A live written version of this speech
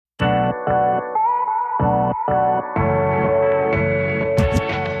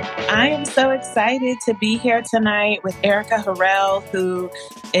I am so excited to be here tonight with Erica Harrell, who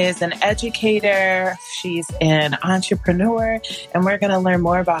is an educator. She's an entrepreneur, and we're going to learn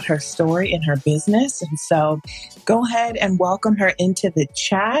more about her story and her business. And so go ahead and welcome her into the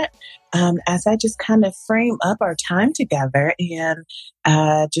chat as I just kind of frame up our time together and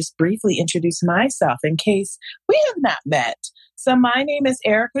just briefly introduce myself in case we have not met. So my name is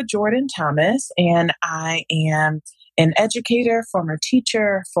Erica Jordan Thomas, and I am an educator, former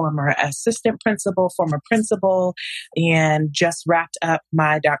teacher, former assistant principal, former principal, and just wrapped up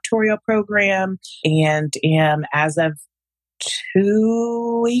my doctoral program and am, as of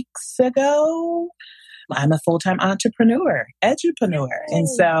 2 weeks ago, I'm a full-time entrepreneur, edupreneur. And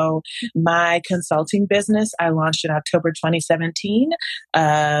so my consulting business, I launched in October 2017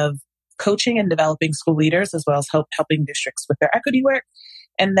 of coaching and developing school leaders, as well as helping districts with their equity work.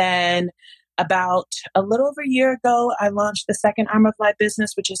 And then about a little over a year ago, I launched the second arm of my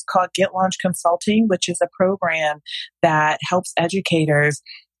business, which is called Get Launch Consulting, which is a program that helps educators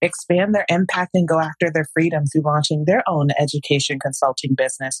expand their impact and go after their freedom through launching their own education consulting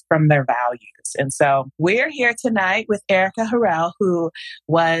business from their values. And so we're here tonight with Erica Harrell, who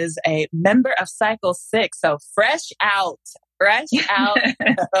was a member of Cycle 6, so fresh out of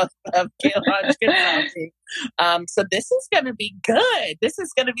Get Launch Consulting. So this is going to be good. This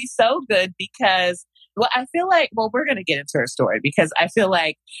is going to be so good because, I feel like, we're going to get into her story because I feel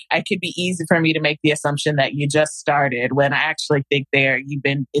like it could be easy for me to make the assumption that you just started when I actually think you've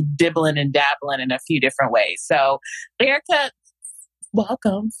been dibbling and dabbling in a few different ways. So Erica,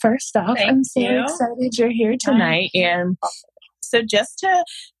 welcome. First off, I'm so excited you're here tonight. And so just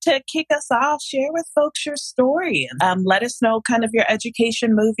to kick us off, share with folks your story. Let us know kind of your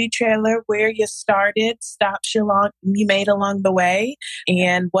education movie trailer, where you started, stops you made along the way,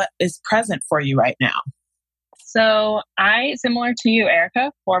 and what is present for you right now. So similar to you,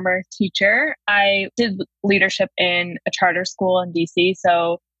 Erica, former teacher, I did leadership in a charter school in DC.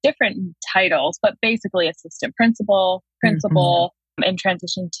 So different titles, but basically assistant principal, and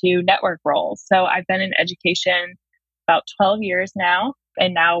transitioned to network roles. So I've been in education about 12 years now,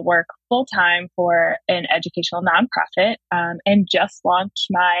 and now work full-time for an educational nonprofit, and just launched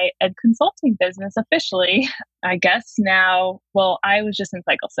my ed consulting business officially, I guess now. I was just in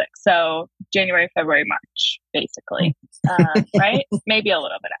cycle 6. So January, February, March, basically, right? Maybe a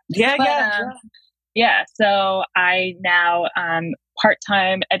little bit after. Yeah. So I now,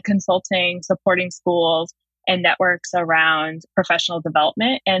 part-time ed consulting, supporting schools and networks around professional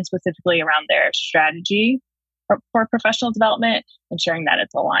development, and specifically around their strategy for professional development, ensuring that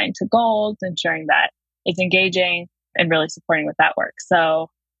it's aligned to goals, ensuring that it's engaging, and really supporting with that work. So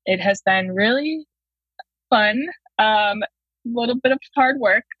it has been really fun. Little bit of hard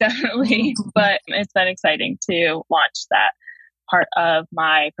work, definitely, but it's been exciting to launch that part of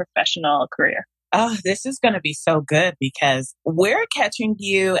my professional career. Oh, this is going to be so good because we're catching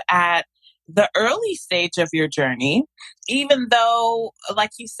you at the early stage of your journey, even though,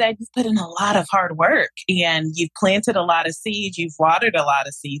 like you said, you've put in a lot of hard work and you've planted a lot of seeds, you've watered a lot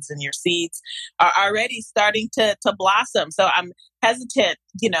of seeds, and your seeds are already starting to blossom. So I'm hesitant,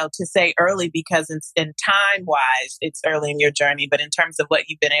 to say early because in time wise, it's early in your journey. But in terms of what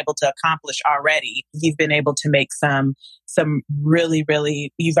you've been able to accomplish already, you've been able to make some really,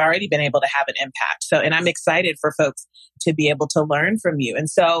 really, you've already been able to have an impact. So, and I'm excited for folks to be able to learn from you. And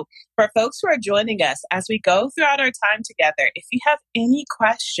so for folks who are joining us as we go throughout our time together, if you have any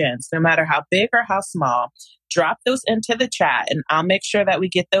questions, no matter how big or how small, drop those into the chat and I'll make sure that we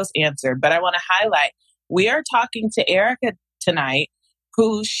get those answered. But I want to highlight, we are talking to Erica tonight,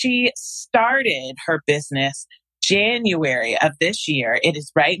 who she started her business January of this year. It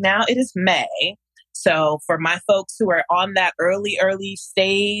is May. So for my folks who are on that early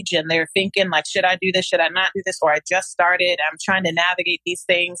stage and they're thinking like, should I do this? Should I not do this? Or I just started, I'm trying to navigate these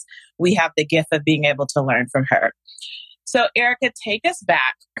things. We have the gift of being able to learn from her. So Erica, take us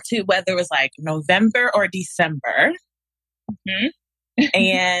back to whether it was like November or December. Mm-hmm.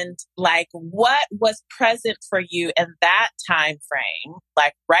 And like, what was present for you in that time frame?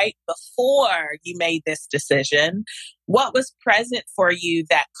 Like right before you made this decision, what was present for you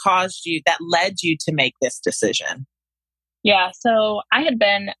that led you to make this decision? Yeah. So I had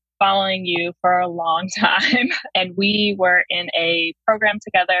been following you for a long time and we were in a program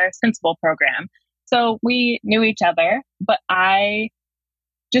together, principal program. So we knew each other, but I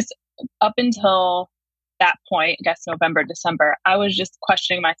just up until that point, I guess November, December, I was just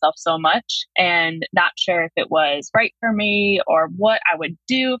questioning myself so much and not sure if it was right for me or what I would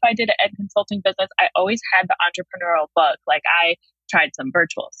do if I did an ed consulting business. I always had the entrepreneurial bug. Like I tried some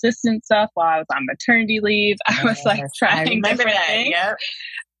virtual assistant stuff while I was on maternity leave. I was like trying different things, yep.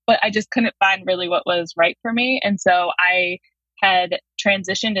 but I just couldn't find really what was right for me. And so I had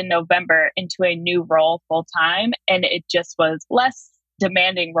transitioned in November into a new role full time, and it just was less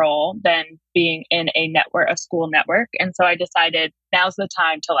demanding role than being in a school network. And so I decided now's the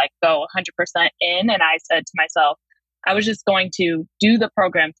time to like go 100% in. And I said to myself, I was just going to do the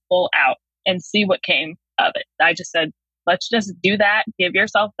program full out and see what came of it. I just said, let's just do that, give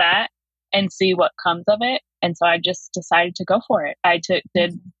yourself that and see what comes of it. And so I just decided to go for it. I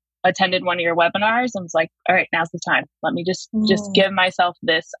attended one of your webinars and was like, all right, now's the time. Let me just give myself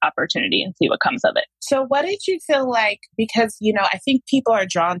this opportunity and see what comes of it. So what did you feel like? Because, I think people are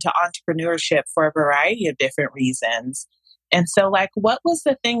drawn to entrepreneurship for a variety of different reasons. And so like, what was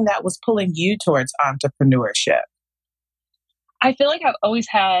the thing that was pulling you towards entrepreneurship? I feel like I've always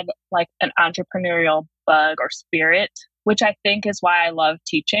had like an entrepreneurial bug or spirit, which I think is why I love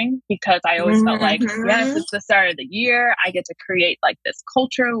teaching, because I always felt like, yes, it's the start of the year. I get to create like this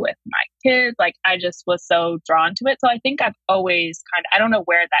culture with my kids. Like I just was so drawn to it. So I think I've always I don't know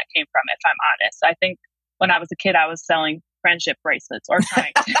where that came from, if I'm honest. I think when I was a kid, I was selling friendship bracelets or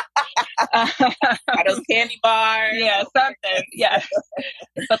trying to. Those candy bars. Yeah, something. Yeah.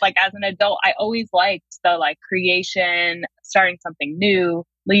 But like as an adult, I always liked the like creation, starting something new,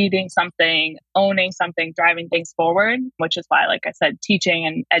 leading something, owning something, driving things forward, which is why, like I said, teaching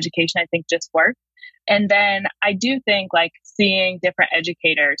and education, I think just work. And then I do think like seeing different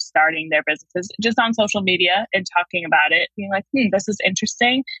educators starting their businesses just on social media and talking about it, being like, this is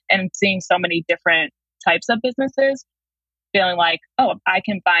interesting. And seeing so many different types of businesses, feeling like, oh, I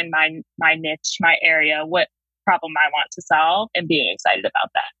can find my niche, my area, what problem I want to solve, and being excited about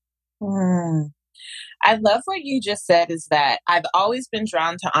that. I love what you just said, is that I've always been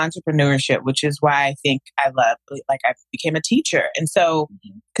drawn to entrepreneurship, which is why I think I became a teacher. And so,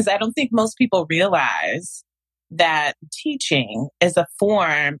 because I don't think most people realize that teaching is a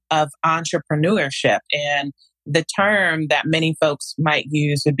form of entrepreneurship. And the term that many folks might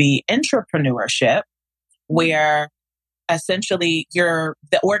use would be intrapreneurship, where essentially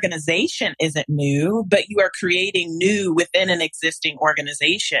the organization isn't new, but you are creating new within an existing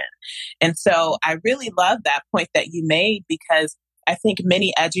organization. And so I really love that point that you made, because I think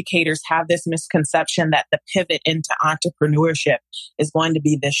many educators have this misconception that the pivot into entrepreneurship is going to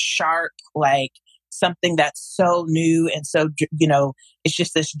be this sharp, like something that's so new and so, it's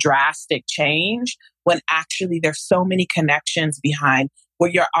just this drastic change, when actually there's so many connections behind where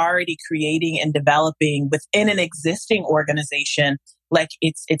you're already creating and developing within an existing organization. Like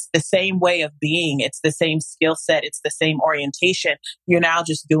it's the same way of being. It's the same skill set. It's the same orientation. You're now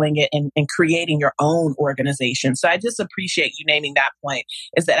just doing it and creating your own organization. So I just appreciate you naming that point,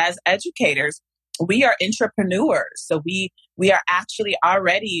 is that as educators, we are intrapreneurs. So we are actually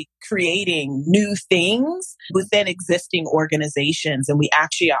already creating new things within existing organizations. And we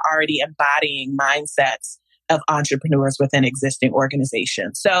actually are already embodying mindsets of entrepreneurs within existing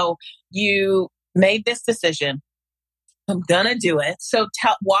organizations. So you made this decision. I'm going to do it. So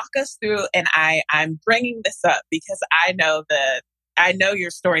walk us through, and I'm bringing this up because I know your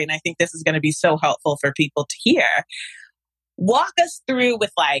story, and I think this is going to be so helpful for people to hear. Walk us through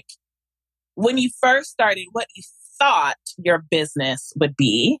with like, when you first started, what you thought your business would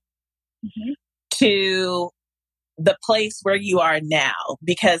be to the place where you are now,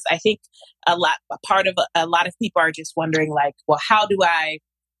 because I think a lot of people are just wondering like, well, how do I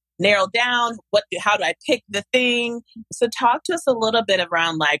narrow down? How do I pick the thing? So talk to us a little bit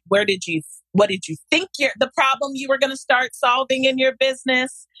around like, what did you think the problem you were going to start solving in your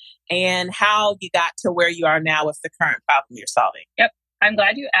business, and how you got to where you are now with the current problem you're solving? Yep. I'm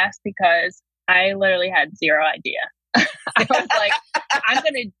glad you asked, because I literally had zero idea. I was like, I'm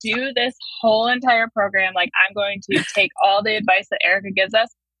going to do this whole entire program. Like, I'm going to take all the advice that Erica gives us,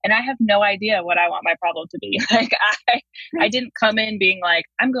 and I have no idea what I want my problem to be. Like, I didn't come in being like,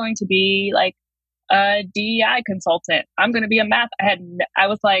 I'm going to be like a DEI consultant. I'm going to be a math. I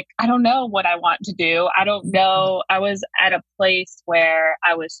was like, I don't know what I want to do. I don't know. I was at a place where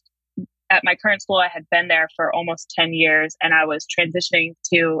at my current school, I had been there for almost 10 years, and I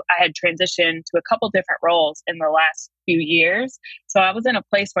had transitioned to a couple different roles in the last few years. So I was in a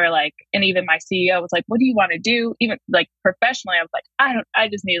place where like, and even my CEO was like, what do you want to do? Even like professionally, I was like, I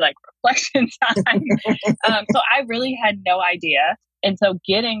just need like reflection time. So I really had no idea. And so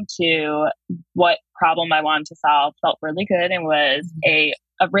getting to what problem I wanted to solve felt really good, and was a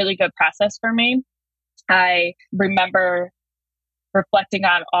really good process for me. I remember reflecting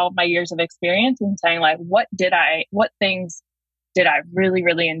on all of my years of experience and saying like, what things did I really,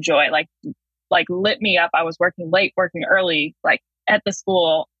 really enjoy? Like lit me up. I was working late, working early, like at the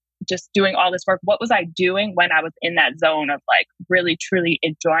school, just doing all this work, what was I doing when I was in that zone of like really, truly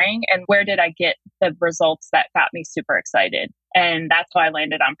enjoying? And where did I get the results that got me super excited? And that's how I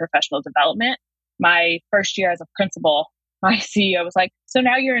landed on professional development. My first year as a principal, my CEO was like, so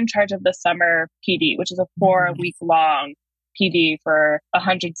now you're in charge of the summer PD, which is a 4-week long PD for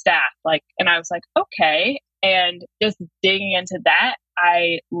 100 staff. Like, and I was like, okay. And just digging into that,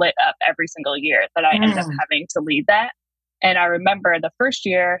 I lit up every single year that I ended up having to lead that. And I remember the first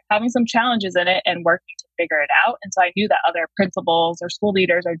year having some challenges in it and working to figure it out. And so I knew that other principals or school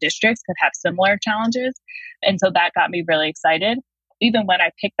leaders or districts could have similar challenges. And so that got me really excited. Even when I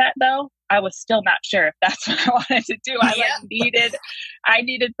picked that though, I was still not sure if that's what I wanted to do. I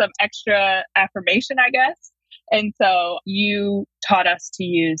needed some extra affirmation, I guess. And so you taught us to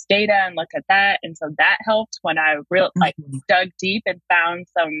use data and look at that. And so that helped when I dug deep and found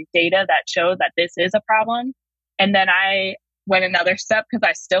some data that showed that this is a problem. And then I went another step because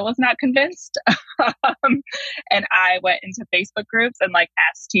I still was not convinced. And I went into Facebook groups and like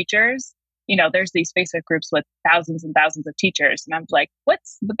asked teachers, there's these Facebook groups with thousands and thousands of teachers. And I'm like,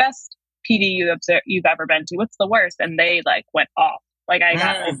 what's the best PD you've ever been to? What's the worst? And they like went off. Like I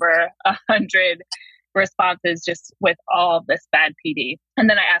got over 100 responses just with all of this bad PD. And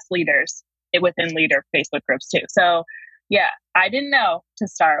then I asked leaders within leader Facebook groups too. So yeah, I didn't know to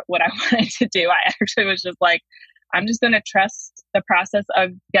start what I wanted to do. I actually was just like, I'm just going to trust the process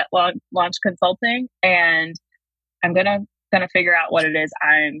of Launch Consulting, and I'm going to figure out what it is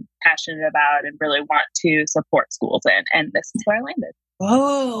I'm passionate about and really want to support schools in. And this is where I landed.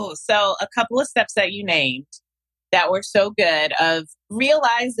 Oh, so a couple of steps that you named that were so good of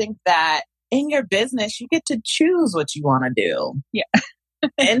realizing that in your business, you get to choose what you want to do. Yeah.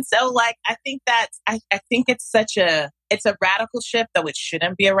 And so like, I think it's a radical shift, though it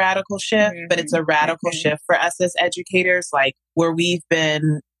shouldn't be a radical shift, but it's a radical shift for us as educators, like where we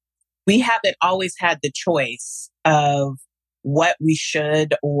haven't always had the choice of what we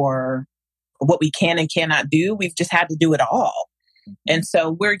should or what we can and cannot do. We've just had to do it all. And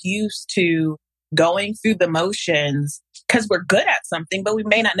so we're used to going through the motions because we're good at something, but we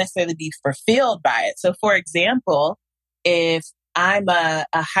may not necessarily be fulfilled by it. So for example, if I'm a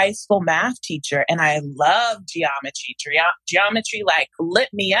high school math teacher and I love geometry. Geometry like lit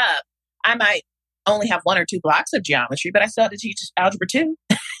me up. I might only have 1 or 2 blocks of geometry, but I still have to teach algebra 2.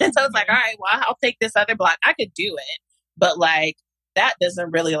 And so it's like, all right, well, I'll take this other block. I could do it. But like, that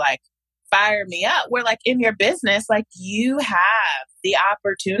doesn't really like fire me up. Where like in your business, like you have the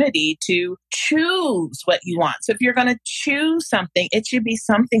opportunity to choose what you want. So if you're going to choose something, it should be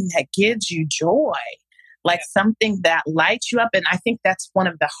something that gives you joy. Like something that lights you up. And I think that's one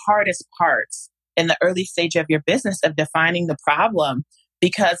of the hardest parts in the early stage of your business of defining the problem,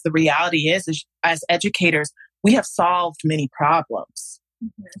 because the reality is as educators, we have solved many problems.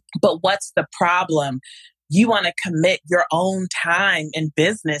 But what's the problem you want to commit your own time and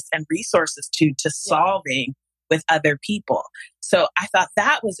business and resources to solving with other people? So I thought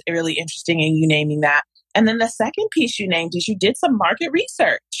that was really interesting in you naming that. And then the second piece you named is you did some market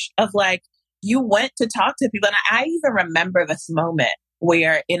research of like, you went to talk to people. And I even remember this moment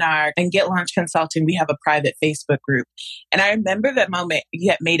where in Get Launch Consulting, we have a private Facebook group. And I remember that moment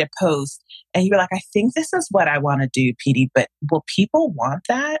you had made a post and you were like, I think this is what I want to do, PD, but will people want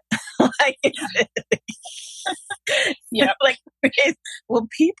that? Like, yeah, like, will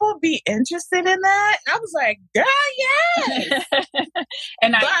people be interested in that? And I was like, girl, yes.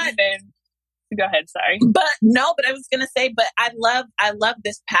 And go ahead. Sorry. But I was going to say, but I love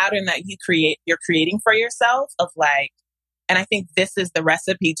this pattern that you're creating for yourself of like, and I think this is the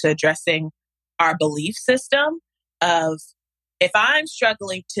recipe to addressing our belief system of, if I'm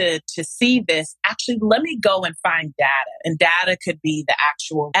struggling to see this, actually, let me go and find data. And data could be the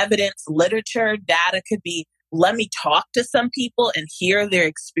actual evidence, literature. Data could be, let me talk to some people and hear their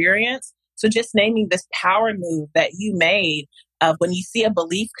experience. So just naming this power move that you made of when you see a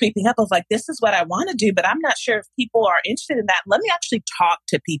belief creeping up of like, this is what I want to do, but I'm not sure if people are interested in that. Let me actually talk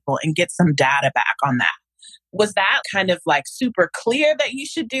to people and get some data back on that. Was that kind of like super clear that you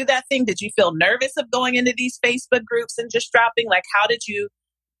should do that thing? Did you feel nervous of going into these Facebook groups and just dropping? Like, how did you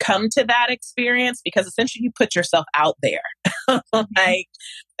come to that experience? Because essentially you put yourself out there, like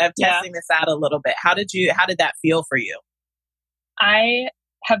of testing this out a little bit. How did that feel for you? I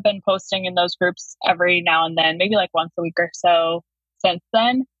have been posting in those groups every now and then, maybe like once a week or so since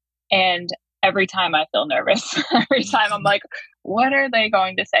then. And every time I feel nervous. Every time I'm like, what are they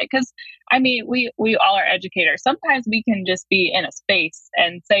going to say? Because I mean, we all are educators. Sometimes we can just be in a space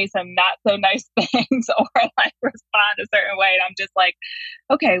and say some not so nice things or like respond a certain way. And I'm just like,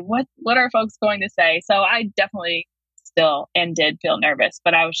 okay, what are folks going to say? So I definitely still and did feel nervous,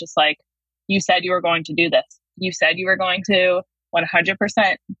 but I was just like, you said you were going to do this. You said you were going to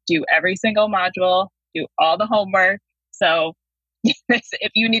 100% do every single module, do all the homework. So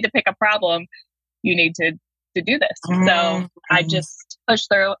if you need to pick a problem, you need to do this. So I just pushed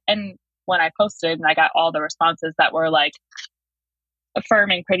through. And when I posted and I got all the responses that were like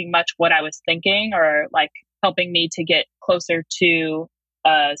affirming pretty much what I was thinking or like helping me to get closer to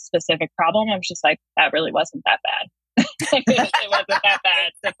a specific problem, I was just like, that really wasn't that bad. It wasn't that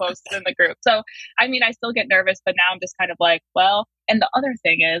bad to post in the group. So, I mean, I still get nervous, but now I'm just kind of like, well, and the other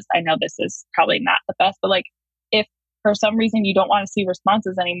thing is, I know this is probably not the best, but like, if for some reason you don't want to see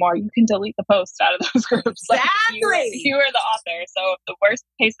responses anymore, you can delete the post out of those groups. Exactly. Like you are the author. So if the worst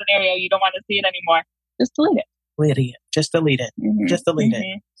case scenario, you don't want to see it anymore, just delete it. Just delete it. Mm-hmm. Just delete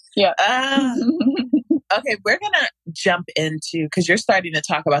it. Yeah. Okay, we're going to jump into, because you're starting to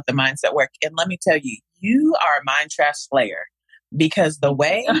talk about the mindset work. And let me tell you, you are a mind trash slayer, because the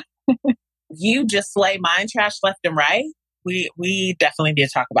way you just slay mind trash left and right, we definitely need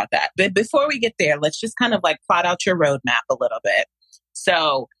to talk about that. But before we get there, let's just kind of like plot out your roadmap a little bit.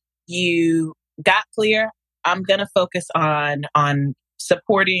 So you got clear. I'm going to focus on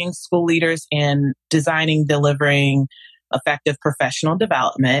supporting school leaders in designing, delivering effective professional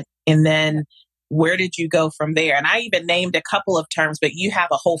development. And then where did you go from there? And I even named a couple of terms, but you have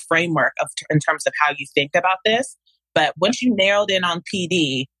a whole framework in terms of how you think about this. But once you narrowed in on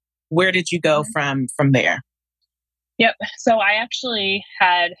PD, where did you go from there? Yep. So I actually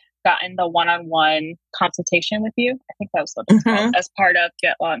had gotten the one-on-one consultation with you. I think that was what it's called, as part of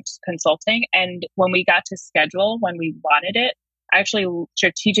Get Launched Consulting. And when we got to schedule, when we wanted it, I actually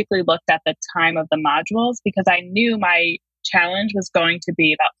strategically looked at the time of the modules, because I knew my challenge was going to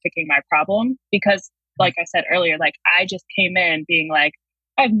be about picking my problem. Because like I said earlier, like I just came in being like,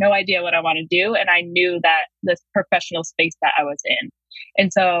 I have no idea what I want to do. And I knew that this professional space that I was in.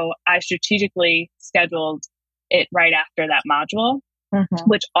 And so I strategically scheduled it right after that module,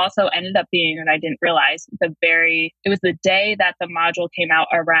 which also ended up being, and I didn't realize, it was the day that the module came out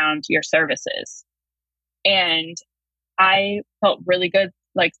around your services. And I felt really good,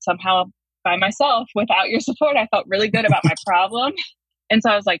 like somehow by myself without your support. I felt really good about my problem. And so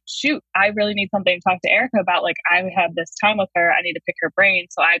I was like, shoot, I really need something to talk to Erica about. Like, I have this time with her. I need to pick her brain.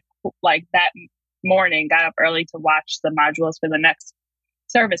 So I, like, that morning got up early to watch the modules for the next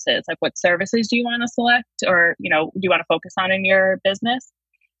services. Like, what services do you want to select, or, you know, do you want to focus on in your business?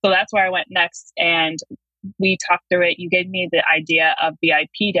 So that's where I went next. And we talked through it. You gave me the idea of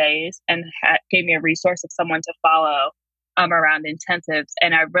VIP days and gave me a resource of someone to follow around intensives.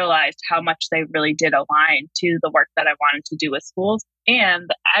 And I realized how much they really did align to the work that I wanted to do with schools. And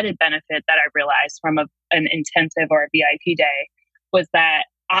the added benefit that I realized from an intensive or a VIP day was that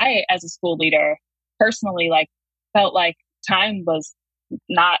I, as a school leader, personally, like, felt like time was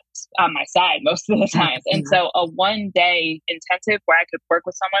not on my side most of the times. And so a 1-day intensive where I could work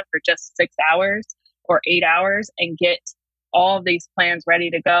with someone for just 6 hours or 8 hours and get all of these plans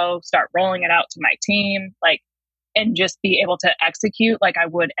ready to go, start rolling it out to my team, like, and just be able to execute like I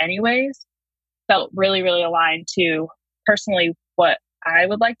would anyways, felt really, really aligned to personally what I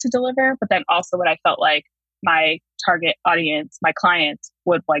would like to deliver, but then also what I felt like my target audience, my clients,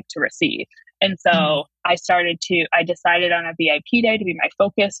 would like to receive. And so I decided on a VIP day to be my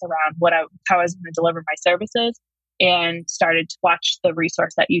focus around how I was going to deliver my services, and started to watch the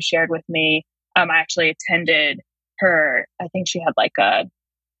resource that you shared with me. I actually attended her, I think she had like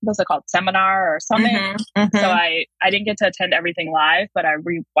what's it called, seminar or summit. So I didn't get to attend everything live, but I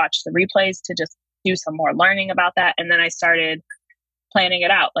watched the replays to just do some more learning about that. And then I started planning it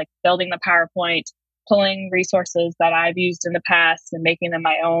out, like building the PowerPoint, pulling resources that I've used in the past and making them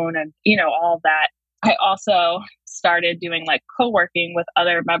my own, and, you know, all of that. I also started doing like co-working with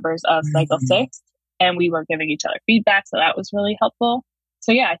other members of Cycle 6, and we were giving each other feedback. So that was really helpful.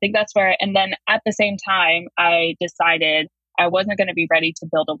 So yeah, I think that's where, and then at the same time, I decided I wasn't going to be ready to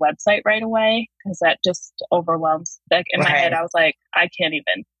build a website right away, because that just overwhelms. Like in my head, I was like, I can't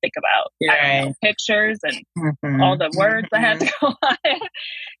even think about I don't know, pictures and all the words that had to go on.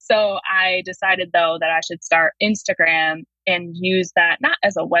 So I decided, though, that I should start Instagram and use that not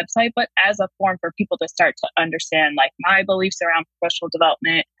as a website, but as a form for people to start to understand like my beliefs around professional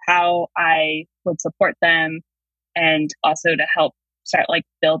development, how I would support them, and also to help start like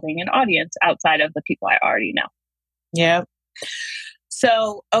building an audience outside of the people I already know. Yeah.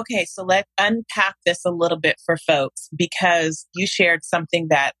 So, okay, so let's unpack this a little bit for folks, because you shared something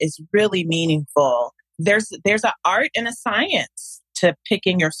that is really meaningful. There's an art and a science to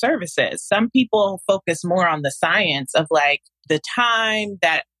picking your services. Some people focus more on the science of like the time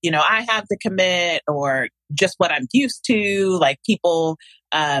that, you know, I have to commit, or just what I'm used to. Like people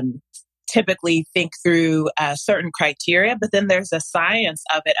typically think through certain criteria, but then there's a science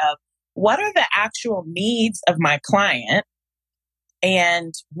of it of what are the actual needs of my client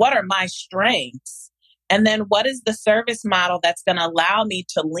and what are my strengths? And then what is the service model that's going to allow me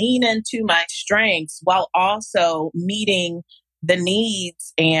to lean into my strengths while also meeting the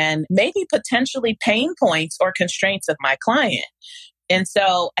needs and maybe potentially pain points or constraints of my client? And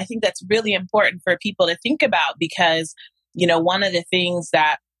so I think that's really important for people to think about because, one of the things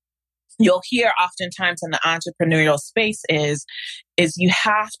that you'll hear oftentimes in the entrepreneurial space is you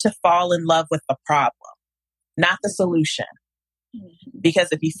have to fall in love with the problem, not the solution. Because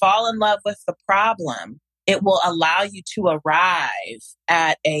if you fall in love with the problem, it will allow you to arrive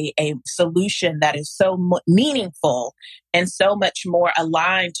at a solution that is so meaningful and so much more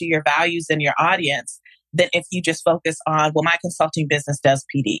aligned to your values and your audience than if you just focus on, well, my consulting business does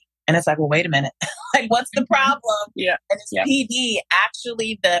PD. And it's like, well, wait a minute. Like, what's the problem? Yeah. And is PD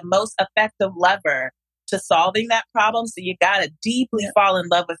actually the most effective lever to solving that problem? So you got to deeply fall in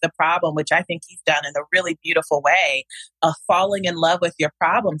love with the problem, which I think you've done in a really beautiful way of falling in love with your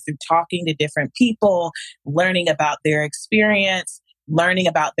problem through talking to different people, learning about their experience, learning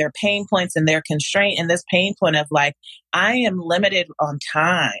about their pain points and their constraint. And this pain point of like, I am limited on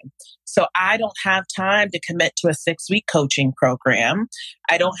time. So I don't have time to commit to a 6-week coaching program.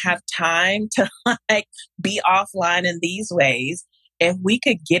 I don't have time to be offline in these ways. If we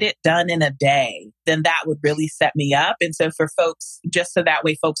could get it done in a day, then that would really set me up. And so for folks, just so that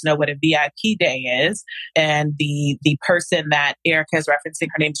way folks know what a VIP day is, and the person that Erica is referencing,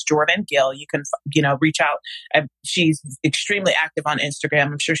 her name's Jordan Gill. You can, reach out. She's extremely active on Instagram.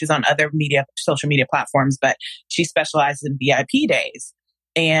 I'm sure she's on other social media platforms, but she specializes in VIP days.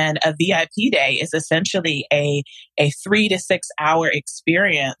 And a VIP day is essentially a 3 to 6 hour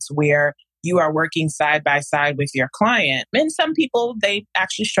experience where you are working side by side with your client. And some people, they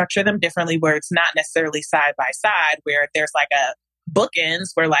actually structure them differently where it's not necessarily side by side, where there's like a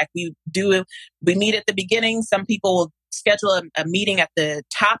bookends where like we meet at the beginning. Some people will schedule a meeting at the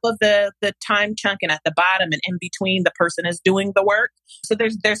top of the time chunk and at the bottom, and in between the person is doing the work. So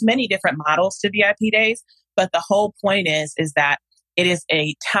there's many different models to VIP days, but the whole point is that it is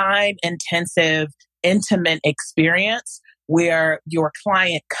a time intensive, intimate experience where your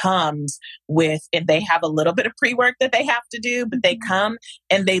client comes with, and they have a little bit of pre-work that they have to do, but they come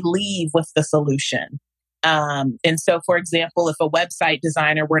and they leave with the solution. And so, for example, if a website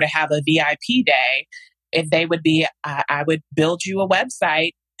designer were to have a VIP day, if they would be, I would build you a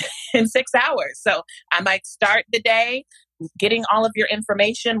website in 6 hours. So I might start the day getting all of your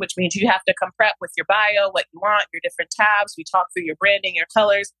information, which means you have to come prep with your bio, what you want, your different tabs. We talk through your branding, your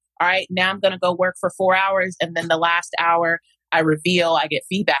colors. All right, now I'm going to go work for 4 hours. And then the last hour I reveal, I get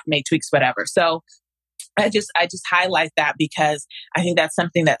feedback, make tweaks, whatever. So I just highlight that because I think that's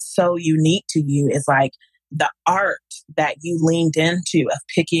something that's so unique to you is like the art that you leaned into of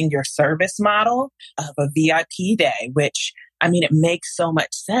picking your service model of a VIP day, which I mean, it makes so much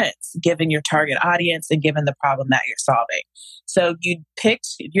sense given your target audience and given the problem that you're solving. So you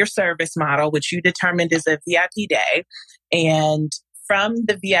picked your service model, which you determined is a VIP day. And from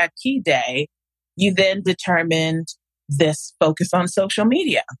the VIP day, you then determined this focus on social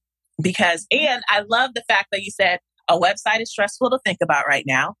media. And I love the fact that you said a website is stressful to think about right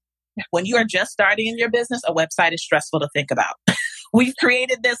now. When you are just starting in your business, a website is stressful to think about. We've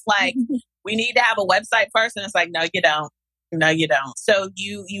created this like, we need to have a website first. And it's like, no, you don't. No, you don't. So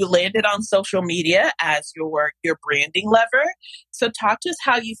you landed on social media as your branding lever. So talk to us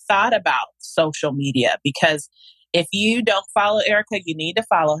how you thought about social media, because if you don't follow Erica, you need to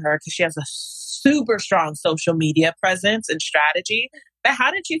follow her because she has a super strong social media presence and strategy. But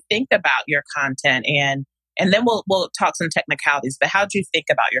how did you think about your content? And then we'll talk some technicalities, but how did you think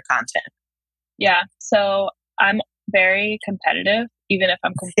about your content? Yeah. So I'm very competitive, even if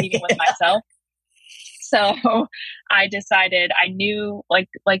I'm competing with myself. So I decided, I knew, like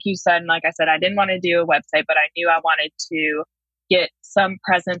you said, and like I said, I didn't want to do a website, but I knew I wanted to get some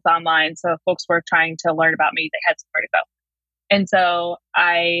presence online. So if folks were trying to learn about me, they had somewhere to go. And so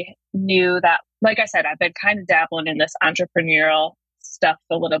I knew that, like I said, I've been kind of dabbling in this entrepreneurial stuff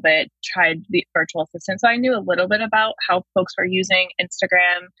a little bit, tried the virtual assistant. So I knew a little bit about how folks were using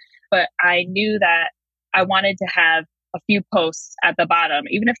Instagram, but I knew that I wanted to have a few posts at the bottom,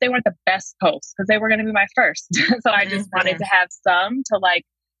 even if they weren't the best posts, because they were going to be my first. So I just wanted to have some to like,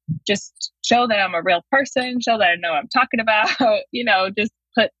 just show that I'm a real person, show that I know what I'm talking about, just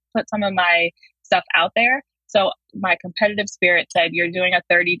put some of my stuff out there. So my competitive spirit said, you're doing a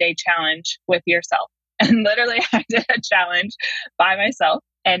 30-day challenge with yourself. And literally I did a challenge by myself.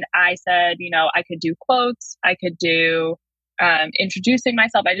 And I said, I could do quotes. I could do introducing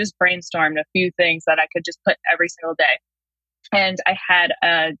myself. I just brainstormed a few things that I could just put every single day. And I had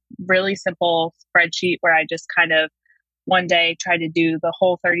a really simple spreadsheet where I just kind of one day tried to do the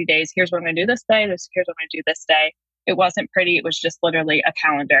whole 30 days. Here's what I'm going to do this day. Here's what I'm going to do this day. It wasn't pretty. It was just literally a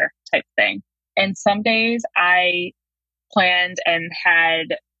calendar type thing. And some days I planned and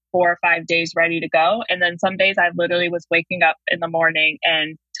had 4 or 5 days ready to go. And then some days I literally was waking up in the morning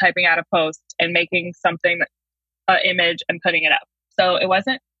and typing out a post and making something, an image, and putting it up. So it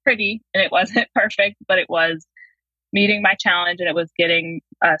wasn't pretty and it wasn't perfect, but it was meeting my challenge and it was getting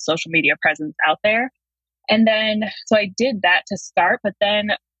a social media presence out there. And then, so I did that to start. But then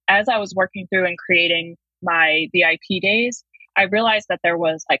as I was working through and creating my VIP days, I realized that there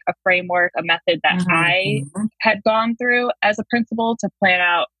was like a framework, a method that I had gone through as a principal to plan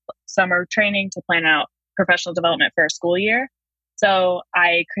out summer training, to plan out professional development for a school year. So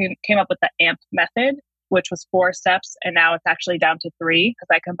I came up with the AMP method, which was 4 steps. And now it's actually down to 3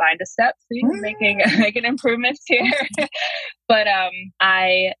 because I combined a step. So you're making improvements here. But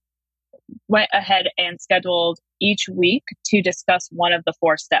I went ahead and scheduled each week to discuss one of the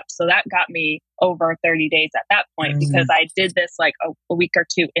 4 steps. So that got me over 30 days at that point because I did this like a week or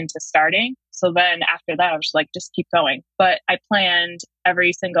 2 into starting. So then after that, I was like, just keep going. But I planned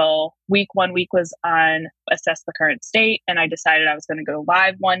every single week. One week was on assess the current state. And I decided I was going to go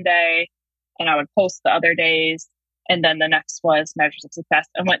live one day and I would post the other days. And then the next was measures of success,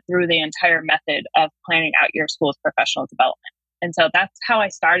 and went through the entire method of planning out your school's professional development. And so that's how I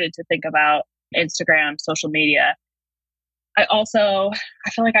started to think about Instagram, social media. I feel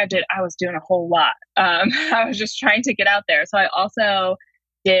like I was doing a whole lot. I was just trying to get out there. So I also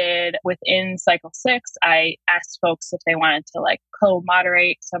did within cycle 6, I asked folks if they wanted to like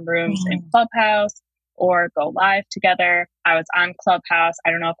co-moderate some rooms in Clubhouse or go live together. I was on Clubhouse. I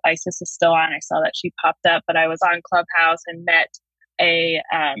don't know if Isis is still on. I saw that she popped up, but I was on Clubhouse and met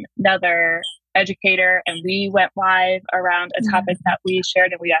another educator, and we went live around a topic that we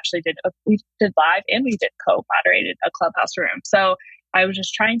shared, and we actually did live and we did co-moderated a Clubhouse room. So I was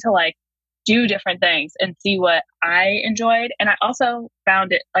just trying to like do different things and see what I enjoyed. And I also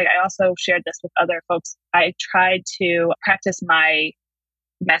found it, like I also shared this with other folks. I tried to practice my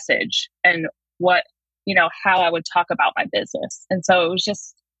message and how I would talk about my business. And so it was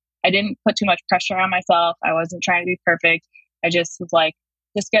just, I didn't put too much pressure on myself. I wasn't trying to be perfect. I just was like,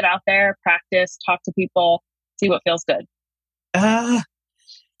 just get out there, practice, talk to people, see what feels good.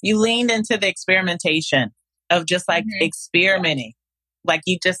 You leaned into the experimentation of just like experimenting. Like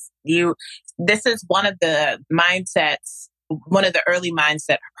this is one of the early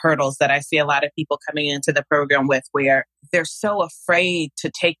mindset hurdles that I see a lot of people coming into the program with, where they're so afraid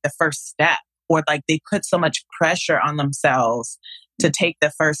to take the first step, or like they put so much pressure on themselves to take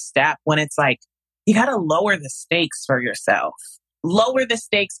the first step, when it's like, you got to lower the stakes for yourself. Lower the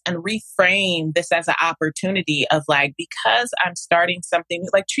stakes and reframe this as an opportunity of like, because I'm starting something,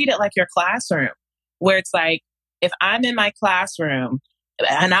 like treat it like your classroom, where it's like, if I'm in my classroom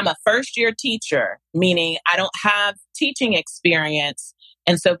and I'm a first year teacher, meaning I don't have teaching experience.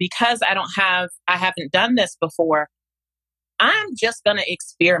 And so because I haven't done this before, I'm just going to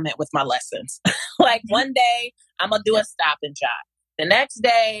experiment with my lessons. Like one day I'm going to do a stop and jot. The next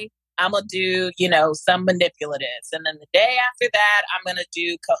day I'm going to do, some manipulatives. And then the day after that, I'm going to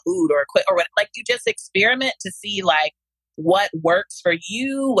do Kahoot or Quit or what. Like you just experiment to see like what works for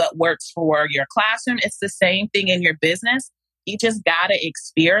you, what works for your classroom. It's the same thing in your business. You just got to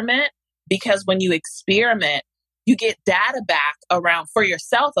experiment, because when you experiment, you get data back around for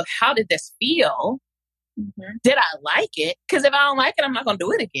yourself of how did this feel? Did I like it? Because if I don't like it, I'm not going to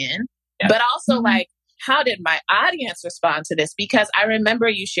do it again. Yeah. But also like, how did my audience respond to this? Because I remember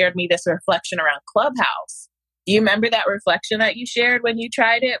you shared me this reflection around Clubhouse. Do you remember that reflection that you shared when you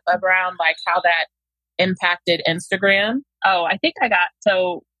tried it around like how that impacted Instagram? Oh, I think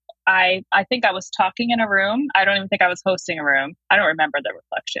I think I was talking in a room. I don't even think I was hosting a room. I don't remember the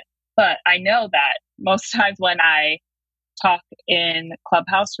reflection, but I know that most times when I talk in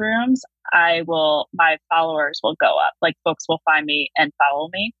Clubhouse rooms, my followers will go up. Like folks will find me and follow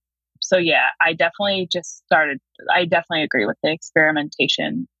me. So yeah, I definitely agree with the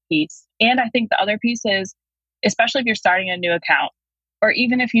experimentation piece. And I think the other piece is, especially if you're starting a new account, or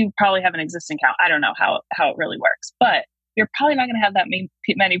even if you probably have an existing account, I don't know how it really works, but you're probably not going to have that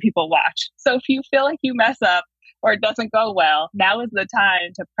many people watch. So if you feel like you mess up or it doesn't go well, now is the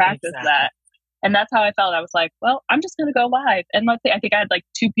time to practice that. And that's how I felt. I was like, well, I'm just going to go live. And let's say, I think I had like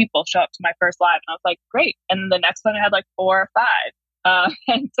 2 people show up to my first live, and I was like, great. And then the next one I had like 4 or 5.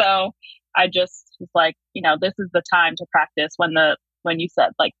 And so I just was like, this is the time to practice when the when you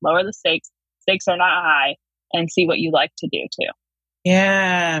said like lower the stakes. Stakes are not high, and see what you like to do too.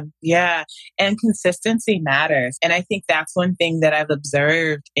 Yeah, yeah. And consistency matters. And I think that's one thing that I've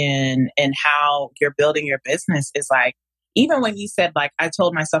observed in how you're building your business is like, even when you said like, I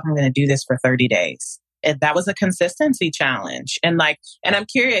told myself I'm going to do this for 30 days. And that was a consistency challenge. And like, and I'm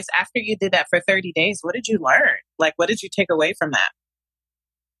curious, after you did that for 30 days, what did you learn? Like, what did you take away from that?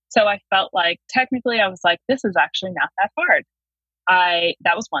 So I felt like technically I was like, this is actually not that hard.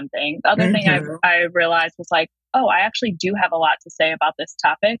 That was one thing. The other thing I realized was like, oh, I actually do have a lot to say about this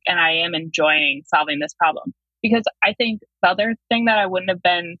topic and I am enjoying solving this problem. Because I think the other thing that I wouldn't have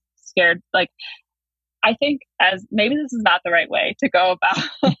been scared, like, I think as maybe this is not the right way to go about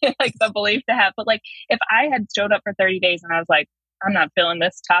like the belief to have, but like if I had showed up for 30 days and I was like, I'm not feeling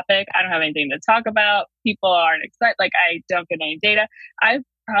this topic, I don't have anything to talk about, people aren't excited, like I don't get any data, I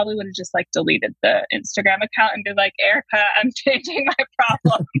probably would have just like deleted the Instagram account and be like, Erica, I'm changing my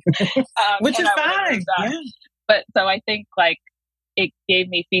problem. Which is fine. Yeah. But so I think like it gave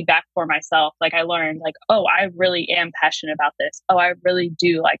me feedback for myself. Like I learned like, oh, I really am passionate about this. Oh, I really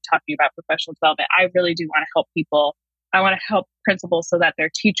do like talking about professional development. I really do want to help people. I want to help principals so that their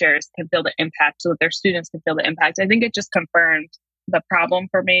teachers can feel the impact, so that their students can feel the impact. I think it just confirmed the problem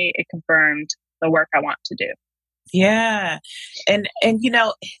for me. It confirmed the work I want to do. Yeah. And you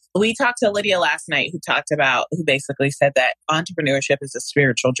know, we talked to Lydia last night who basically said that entrepreneurship is a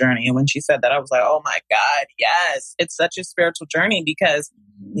spiritual journey. And when she said that, I was like, oh my God, yes, it's such a spiritual journey because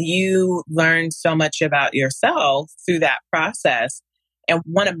you learn so much about yourself through that process. And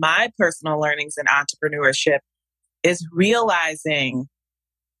one of my personal learnings in entrepreneurship is realizing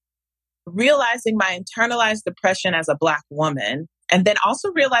my internalized depression as a Black woman, and then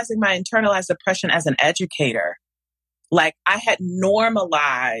also realizing my internalized depression as an educator. Like I had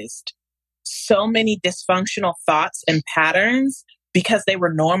normalized so many dysfunctional thoughts and patterns because they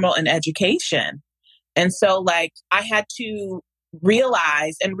were normal in education. And so like I had to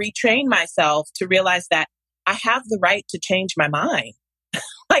realize and retrain myself to realize that I have the right to change my mind.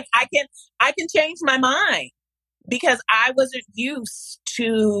 Like I can change my mind because I wasn't used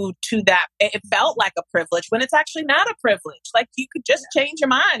to that. It felt like a privilege when it's actually not a privilege. Like you could just change your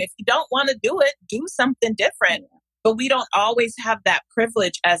mind. If you don't want to do it, do something different. But we don't always have that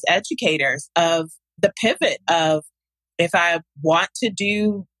privilege as educators of the pivot of if I want to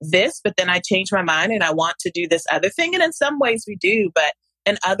do this, but then I change my mind and I want to do this other thing. And in some ways we do, but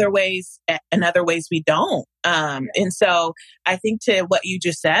in other ways we don't. And so I think to what you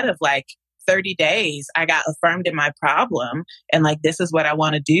just said of like 30 days, I got affirmed in my problem and like, this is what I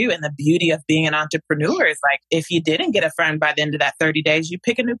want to do. And the beauty of being an entrepreneur is like, if you didn't get affirmed by the end of that 30 days, you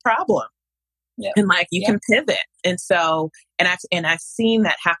pick a new problem. Yep. And like you can pivot. And so, and I've seen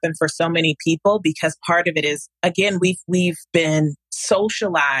that happen for so many people because part of it is, again, we've been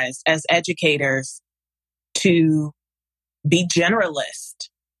socialized as educators to be generalist,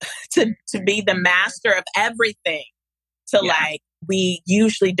 to be the master of everything. So like we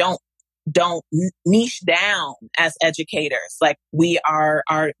usually don't niche down as educators. Like we've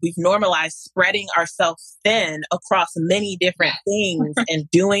normalized spreading ourselves thin across many different things and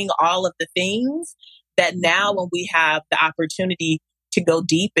doing all of the things that now when we have the opportunity to go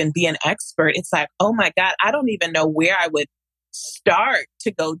deep and be an expert, it's like, oh my God, I don't even know where I would start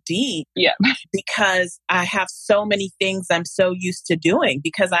to go deep because I have so many things I'm so used to doing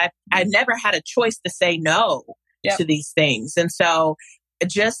because I never had a choice to say no to these things. And so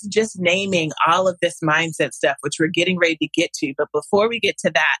just naming all of this mindset stuff, which we're getting ready to get to. But before we get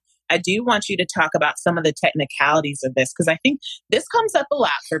to that, I do want you to talk about some of the technicalities of this, because I think this comes up a lot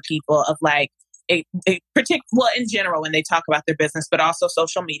for people of like, well, in general, when they talk about their business, but also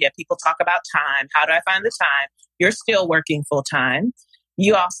social media, people talk about time. How do I find the time? You're still working full time.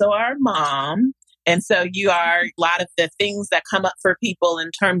 You also are a mom. And so you are a lot of the things that come up for people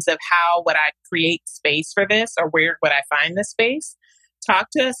in terms of how would I create space for this or where would I find the space? Talk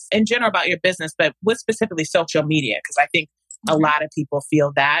to us in general about your business, but with specifically social media, because I think a lot of people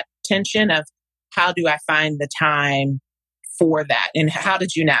feel that tension of how do I find the time for that? And how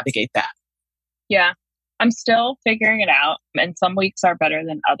did you navigate that? Yeah, I'm still figuring it out. And some weeks are better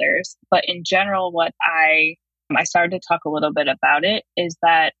than others. But in general, what I started to talk a little bit about it is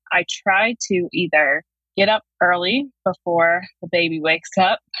that I try to either get up early before the baby wakes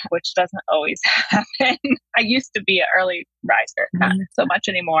up, which doesn't always happen. I used to be an early riser, not so much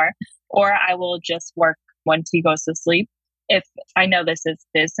anymore. Or I will just work once he goes to sleep. If I know this is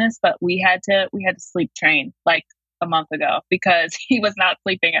business, but we had to sleep train like a month ago because he was not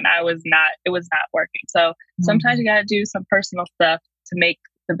sleeping and it was not working. So sometimes you got to do some personal stuff to make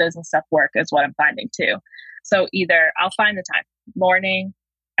the business stuff work is what I'm finding too. So either I'll find the time. morning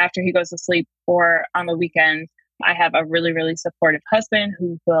after he goes to sleep or on the weekend, I have a really, really supportive husband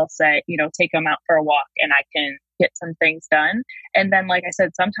who will say, take him out for a walk and I can get some things done. And then, like I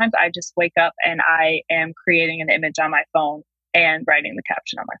said, sometimes I just wake up and I am creating an image on my phone and writing the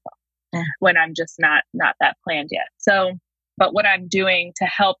caption on my phone when I'm just not that planned yet. So, but what I'm doing to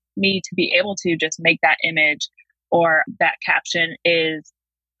help me to be able to just make that image or that caption is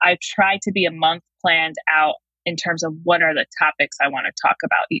I try to be a month planned out in terms of what are the topics I want to talk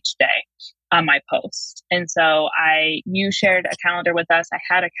about each day on my post. And so you shared a calendar with us. I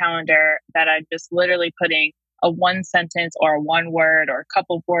had a calendar that I'm just literally putting a one sentence or a one word or a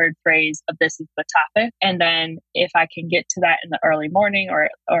couple word phrase of this is the topic. And then if I can get to that in the early morning or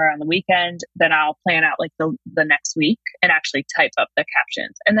on the weekend, then I'll plan out like the next week and actually type up the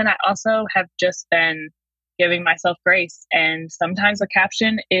captions. And then I also have just been giving myself grace. And sometimes the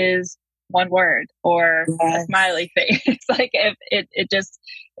caption is one word or a smiley face. Like if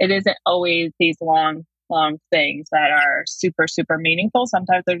it isn't always these long things that are super, super meaningful.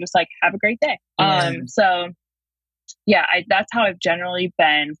 Sometimes they're just like, have a great day. So yeah, that's how I've generally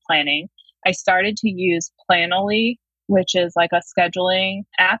been planning. I started to use Planoly, which is like a scheduling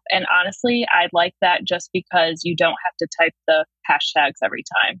app. And honestly, I like that just because you don't have to type the hashtags every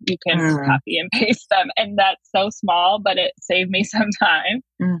time. You can copy and paste them. And that's so small, but it saved me some time.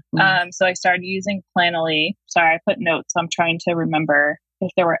 So I started using Planoly. Sorry, I put notes. I'm trying to remember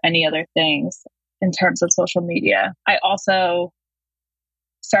if there were any other things in terms of social media. I also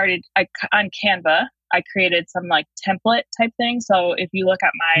started on Canva. I created some like template type thing. So if you look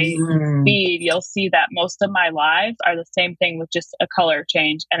at my feed, you'll see that most of my lives are the same thing with just a color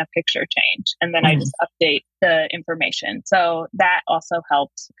change and a picture change. And then I just update the information. So that also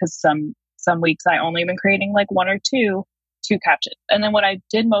helps because some weeks I only been creating like one or two captions. And then what I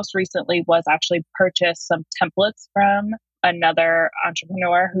did most recently was actually purchase some templates from another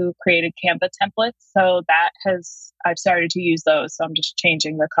entrepreneur who created Canva templates. So I've started to use those. So I'm just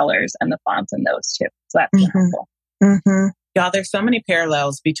changing the colors and the fonts in those too. So that's been helpful. Y'all, there's so many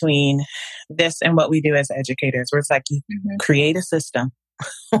parallels between this and what we do as educators, where it's like you create a system.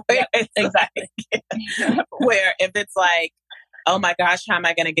 Yep, exactly. Where if it's like, oh my gosh, how am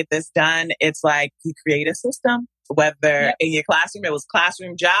I going to get this done? It's like you create a system, whether in your classroom, it was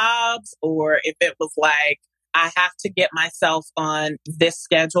classroom jobs, or if it was like, I have to get myself on this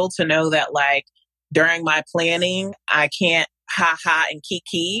schedule to know that like during my planning, I can't and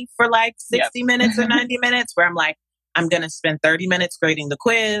kiki for like 60 minutes or 90 minutes where I'm like, I'm going to spend 30 minutes grading the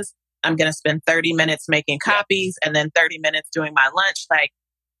quiz. I'm going to spend 30 minutes making copies and then 30 minutes doing my lunch. Like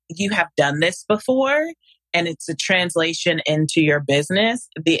you have done this before and it's a translation into your business.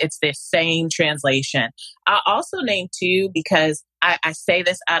 It's the same translation. I'll also name too, because I say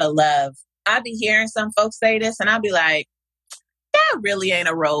this out of love. I be hearing some folks say this and I'll be like, that really ain't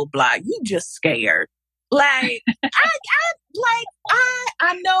a roadblock. You just scared. Like,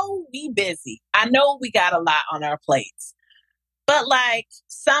 I know we busy. I know we got a lot on our plates. But like,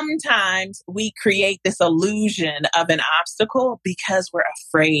 sometimes we create this illusion of an obstacle because we're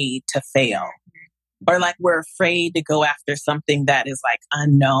afraid to fail. Or like we're afraid to go after something that is like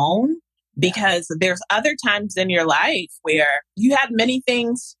unknown. Because there's other times in your life where you had many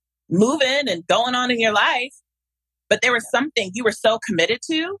things moving and going on in your life, but there was something you were so committed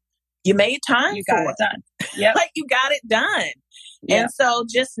to, you made time you for got it done. Yeah, like you got it done. Yep. And so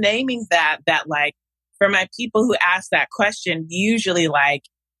just naming that like for my people who ask that question, usually like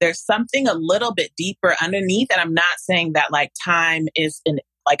there's something a little bit deeper underneath. And I'm not saying that like time is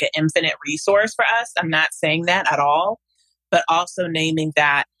like an infinite resource for us. I'm not saying that at all, but also naming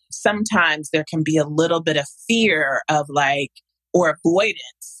that sometimes there can be a little bit of fear of like, or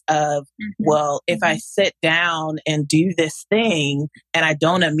avoidance of, well, if I sit down and do this thing and I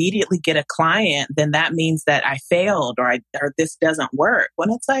don't immediately get a client, then that means that I failed or this doesn't work.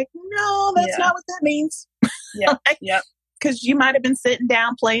 When it's like, no, that's not what that means. Because you might have been sitting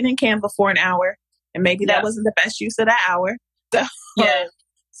down playing in Canva for an hour and maybe that wasn't the best use of that hour. So,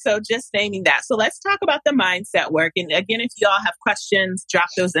 so just naming that. So let's talk about the mindset work. And again, if y'all have questions, drop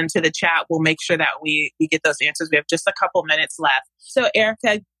those into the chat. We'll make sure that we get those answers. We have just a couple minutes left. So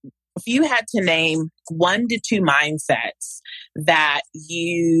Erica, if you had to name 1 to 2 mindsets that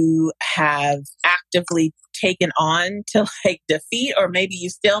you have actively taken on to like defeat, or maybe you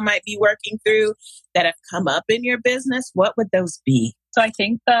still might be working through that have come up in your business, what would those be? So I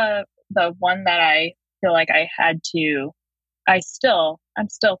think the one that I feel like I'm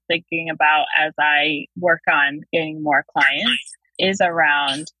still thinking about as I work on getting more clients is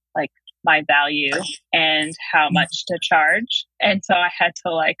around like my value and how much to charge. And so I had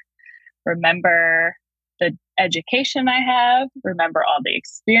to like remember education I have, remember all the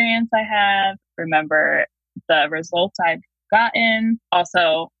experience I have, remember the results I've gotten.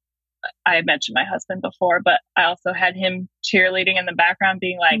 Also, I had mentioned my husband before, but I also had him cheerleading in the background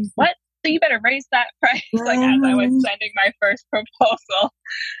being like, what? So you better raise that price. Like as I was sending my first proposal.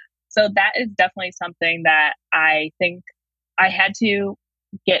 So that is definitely something that I think I had to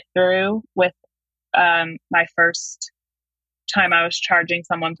get through with my first time I was charging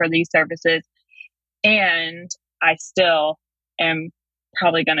someone for these services. And I still am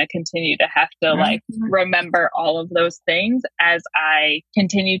probably going to continue to have to like remember all of those things as I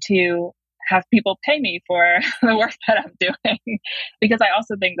continue to have people pay me for the work that I'm doing. Because I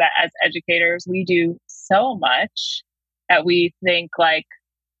also think that as educators, we do so much that we think like,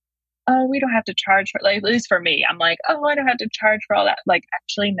 oh, we don't have to charge for, like, at least for me, I'm like, oh, I don't have to charge for all that. Like,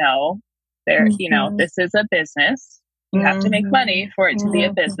 actually, no, there, you know, this is a business. You have to make money for it to be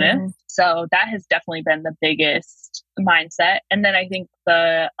a business. So that has definitely been the biggest mindset. And then I think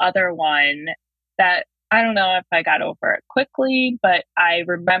the other one that I don't know if I got over it quickly, but I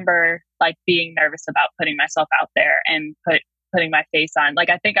remember like being nervous about putting myself out there and putting my face on. Like,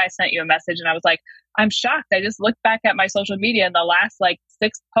 I think I sent you a message and I was like, I'm shocked. I just looked back at my social media and the last like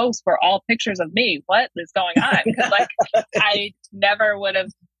 6 posts were all pictures of me. What is going on? Because like I never would have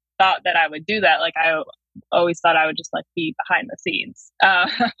thought that I would do that. Like I always thought I would just like be behind the scenes.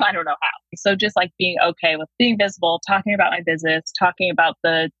 I don't know how. So just like being okay with being visible, talking about my business, talking about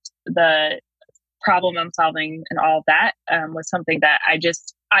the problem I'm solving and all of that was something that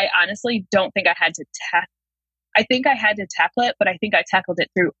I honestly don't think I had to I think I had to tackle it, but I think I tackled it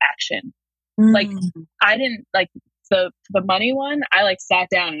through action. Like I didn't like the money one. I like sat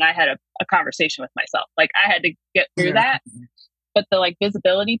down and I had a conversation with myself. Like I had to get through that. But the like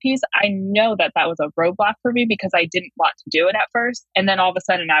visibility piece, I know that was a roadblock for me because I didn't want to do it at first. And then all of a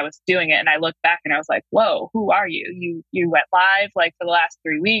sudden I was doing it and I looked back and I was like, whoa, who are you? You went live like for the last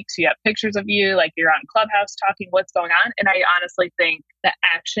 3 weeks. You have pictures of you, like you're on Clubhouse talking, what's going on? And I honestly think the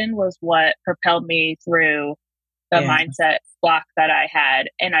action was what propelled me through the mindset block that I had.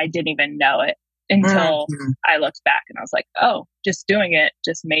 And I didn't even know it until I looked back and I was like, oh, just doing it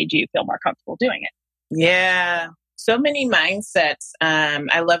just made you feel more comfortable doing it. Yeah. So many mindsets.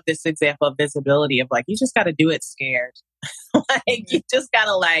 I love this example of visibility of like, you just got to do it scared. Like you just got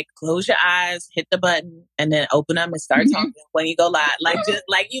to like close your eyes, hit the button and then open them and start talking when you go live. Like just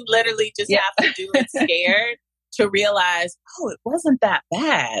like you literally just have to do it scared to realize, oh, it wasn't that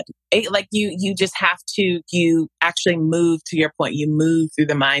bad. Like you just have to, you actually move to your point. You move through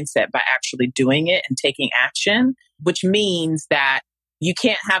the mindset by actually doing it and taking action, which means that you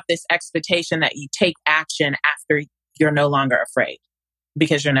can't have this expectation that you take action after you're no longer afraid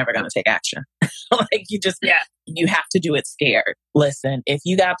because you're never going to take action. Like you just, you have to do it scared. Listen, if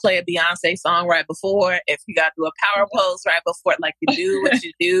you got to play a Beyonce song right before, if you got to do a power pose right before, like you do what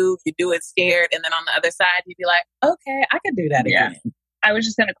you do it scared. And then on the other side, you'd be like, okay, I could do that again. I was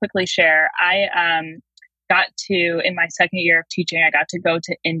just going to quickly share. I got to, in my second year of teaching, I got to go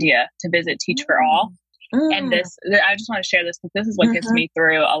to India to visit Teach for All. And this, I just want to share this because this is what gets me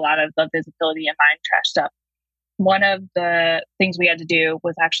through a lot of the visibility and mind trash stuff. One of the things we had to do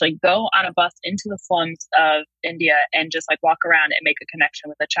was actually go on a bus into the slums of India and just like walk around and make a connection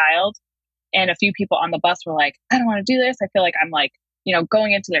with a child. And a few people on the bus were like, I don't want to do this. I feel like I'm like, you know,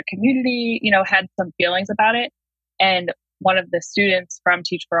 going into their community, you know, had some feelings about it. And one of the students from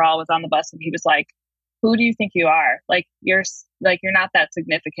Teach for All was on the bus and he was like, who do you think you are? Like, you're not that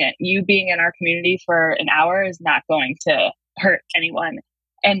significant. You being in our community for an hour is not going to hurt anyone.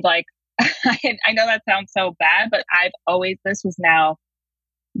 And like, I know that sounds so bad, but this was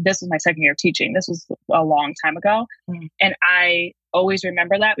my second year of teaching. This was a long time ago. And I always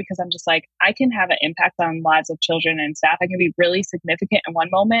remember that because I'm just like, I can have an impact on lives of children and staff. I can be really significant in one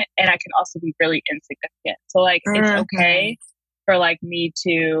moment and I can also be really insignificant. So like, it's okay for like me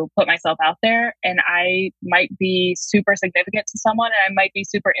to put myself out there and I might be super significant to someone and I might be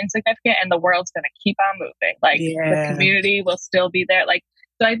super insignificant and the world's going to keep on moving. Like the community will still be there. Like,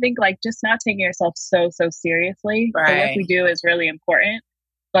 so I think like just not taking yourself so seriously. The work we do is really important,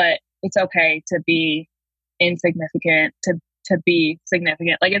 but it's okay to be insignificant, to be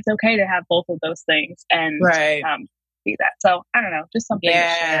significant. Like it's okay to have both of those things and be that. So I don't know, just something to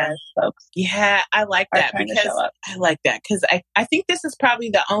share, folks. Yeah, I like that because I think this is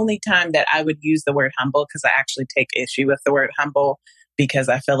probably the only time that I would use the word humble because I actually take issue with the word humble because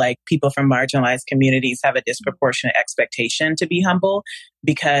I feel like people from marginalized communities have a disproportionate expectation to be humble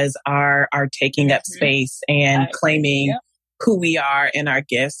because our taking up space and claiming who we are and our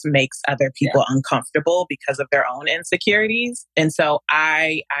gifts makes other people uncomfortable because of their own insecurities. And so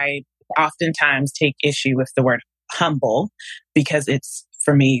I oftentimes take issue with the word humble because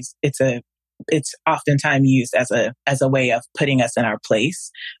for me, it's oftentimes used as a way of putting us in our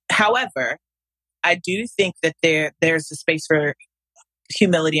place. However, I do think that there's a space for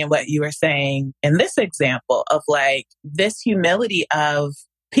humility in what you were saying in this example of like this humility of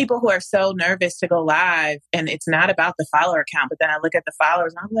people who are so nervous to go live, and it's not about the follower count, but then I look at the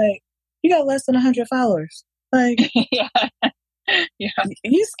followers and I'm like, you got less than 100 followers. Like, yeah.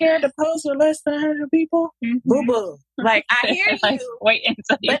 You scared to post with less than 100 people? Mm-hmm. Boo boo. Like, I hear you. Like, wait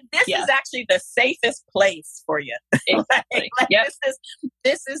until but this is actually the safest place for you. Exactly.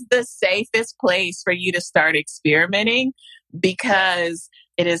 This is the safest place for you to start experimenting because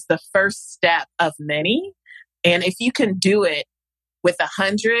it is the first step of many. And if you can do it with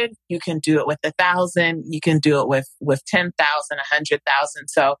 100, you can do it with 1,000, you can do it with 10,000, 100,000.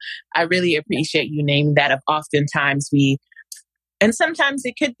 So I really appreciate you naming that. Of oftentimes and sometimes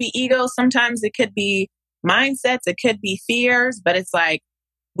it could be ego, sometimes it could be mindsets, it could be fears, but it's like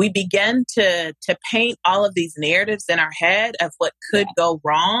we begin to paint all of these narratives in our head of what could go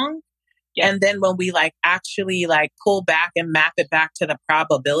wrong. Yeah. And then when we actually pull back and map it back to the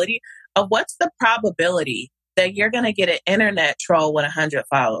probability of what's the probability that you're going to get an internet troll with 100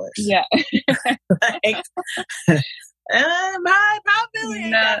 followers. Yeah. My probability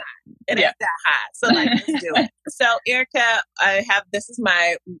ain't that high. It ain't that high. So let's do it. So Erica, this is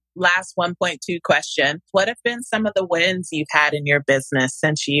my last 1.2 question. What have been some of the wins you've had in your business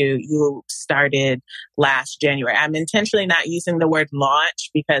since you started last January? I'm intentionally not using the word launch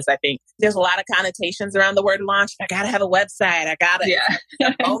because I think there's a lot of connotations around the word launch. I got to have a website.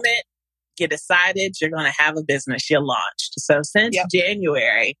 The moment you decided you're going to have a business, you launched. So since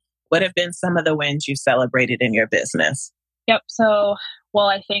January, what have been some of the wins you celebrated in your business? Yep. So,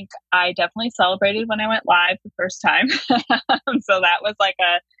 I think I definitely celebrated when I went live the first time. So that was like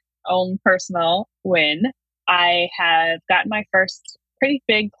a own personal win. I have gotten my first pretty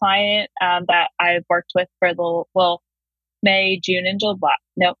big client that I've worked with for May, June, and July.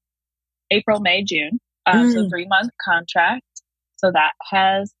 No, April, May, June. So 3-month contract. So that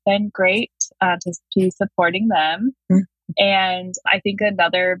has been great to be supporting them. And I think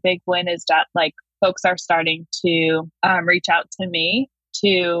another big win is that folks are starting to reach out to me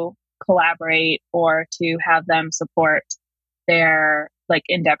to collaborate or to have them support their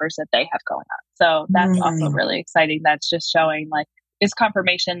endeavors that they have going on. So that's also really exciting. That's just showing is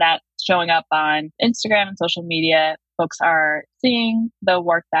confirmation that showing up on Instagram and social media, folks are seeing the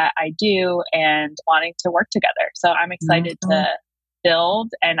work that I do and wanting to work together. So I'm excited to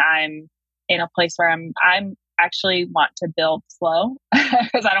build, and I'm in a place where I'm actually want to build slow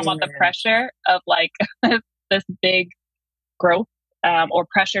because I don't want the pressure of this big growth or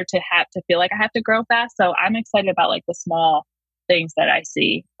pressure to have to feel like I have to grow fast. So I'm excited about the small things that I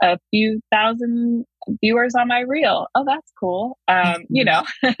see. A few thousand viewers on my reel. Oh, that's cool.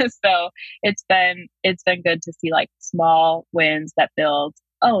 So it's been good to see small wins that build.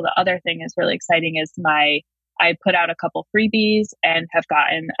 Oh, the other thing is really exciting is I put out a couple freebies and have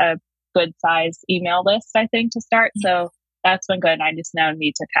gotten a good size email list, I think, to start. So that's been good. I just now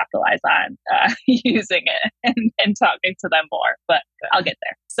need to capitalize on using it and talking to them more, but I'll get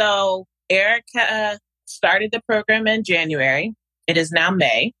there. So Erica started the program in January. It is now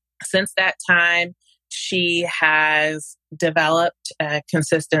May. Since that time, she has developed a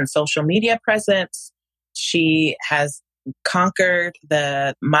consistent social media presence. She has conquered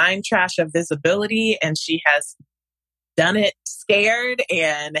the mind trash of visibility, and she has done it scared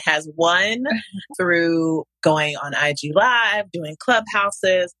and has won through going on IG Live, doing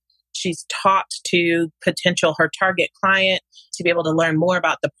clubhouses. She's talked to her target client to be able to learn more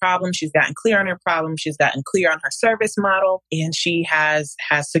about the problem. She's gotten clear on her problem. She's gotten clear on her service model, and she has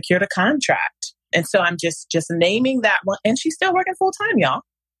secured a contract. And so I'm just naming that one. And she's still working full time, y'all.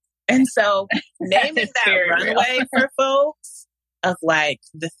 And so naming that runway for folks of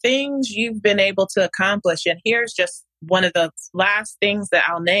the things you've been able to accomplish. And here's just one of the last things that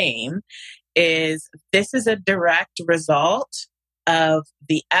I'll name is this is a direct result of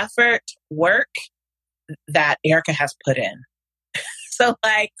the effort, work that Erica has put in. So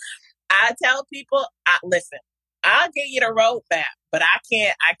I tell people, listen, I'll give you the roadmap, but I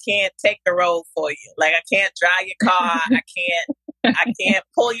can't take the road for you. I can't drive your car. I can't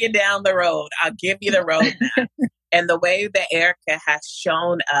pull you down the road. I'll give you the roadmap. And the way that Erica has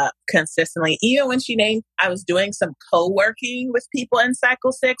shown up consistently, even when I was doing some co-working with people in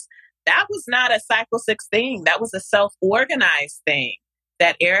Cycle 6, that was not a Cycle 6 thing. That was a self-organized thing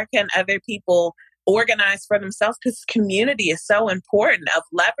that Erica and other people organized for themselves because community is so important of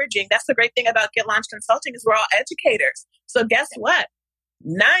leveraging. That's the great thing about Get Launch Consulting is we're all educators. So guess what?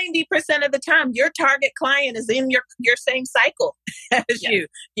 90% of the time, your target client is in your same cycle as you.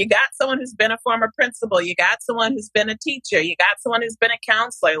 You got someone who's been a former principal. You got someone who's been a teacher. You got someone who's been a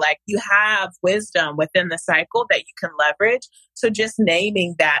counselor. Like, you have wisdom within the cycle that you can leverage. So just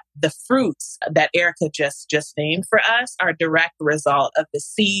naming that the fruits that Erica just named for us are a direct result of the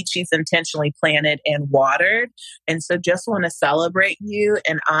seed she's intentionally planted and watered. And so just want to celebrate you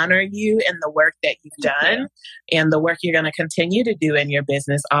and honor you in the work that you've done and the work you're going to continue to do in your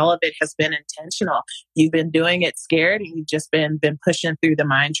business. All of it has been intentional. You've been doing it scared, and you've just been pushing through the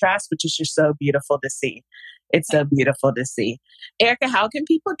mind trust, which is just so beautiful to see. It's so beautiful to see. Erica, how can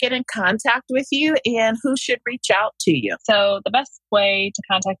people get in contact with you, and who should reach out to you? So the best way to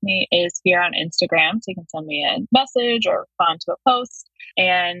contact me is here on Instagram. So you can send me a message or respond to a post.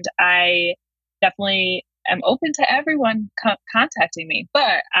 And I definitely am open to everyone contacting me,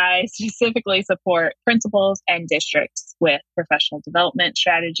 but I specifically support principals and districts with professional development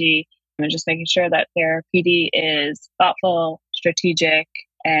strategy and just making sure that their PD is thoughtful, strategic,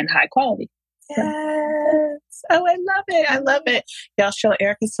 and high quality. Yes. Oh, I love it. I love it. Y'all show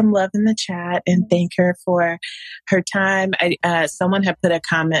Erica some love in the chat and thank her for her time. Someone had put a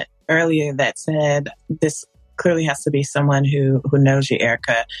comment earlier that said this clearly has to be someone who knows you,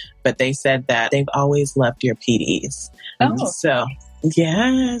 Erica, but they said that they've always loved your PDs. Oh, so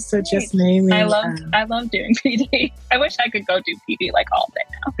yeah. So great. Just naming. I love doing PD. I wish I could go do PD like all day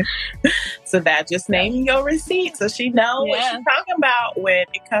now. So that just naming your receipt so she knows what she's talking about when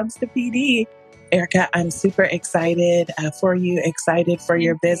it comes to PD. Erica, I'm super excited for you, excited for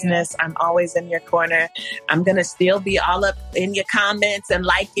your business. I'm always in your corner. I'm going to still be all up in your comments and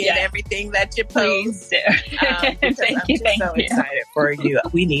everything that you post. Please do. Thank you. Excited for you.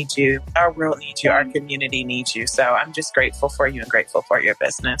 We need you. Our world needs you. Our community needs you. So I'm just grateful for you and grateful for your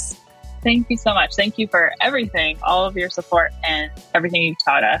business. Thank you so much. Thank you for everything, all of your support and everything you've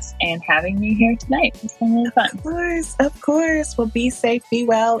taught us, and having me here tonight. It's been really fun. Of course. Well, be safe, be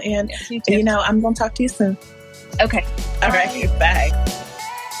well, and I'm going to talk to you soon. Okay. All right. Bye.